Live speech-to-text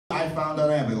I found out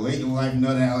I have a late in life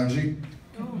nut allergy.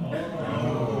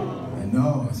 I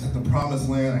know, it's at the promised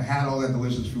land. I had all that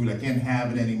delicious food. I can't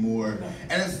have it anymore.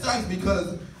 And it sucks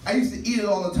because I used to eat it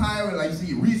all the time, and I used to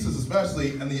eat Reese's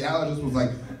especially, and the allergist was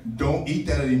like, don't eat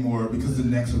that anymore because the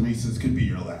next Reese's could be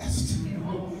your last.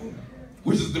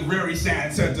 Which is the very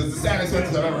sad sentence, the saddest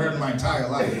sentence I've ever heard in my entire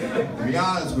life, to be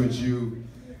honest with you.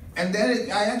 And then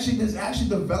there's actually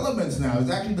developments now. There's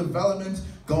actually developments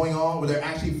going on where they're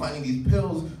actually finding these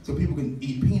pills so people can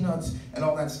eat peanuts and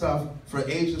all that stuff for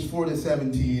ages 4 to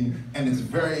 17, and it's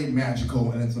very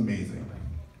magical and it's amazing.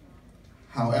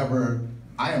 However,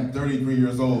 I am 33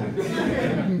 years old.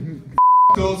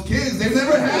 Those kids, they've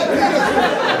never had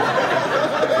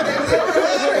peanuts. They've never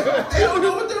had it. They don't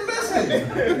know what they're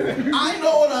missing. I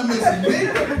know what I'm missing.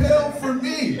 Make the pill for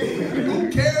me.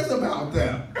 Who cares about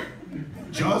them?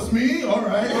 Just me? All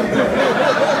right.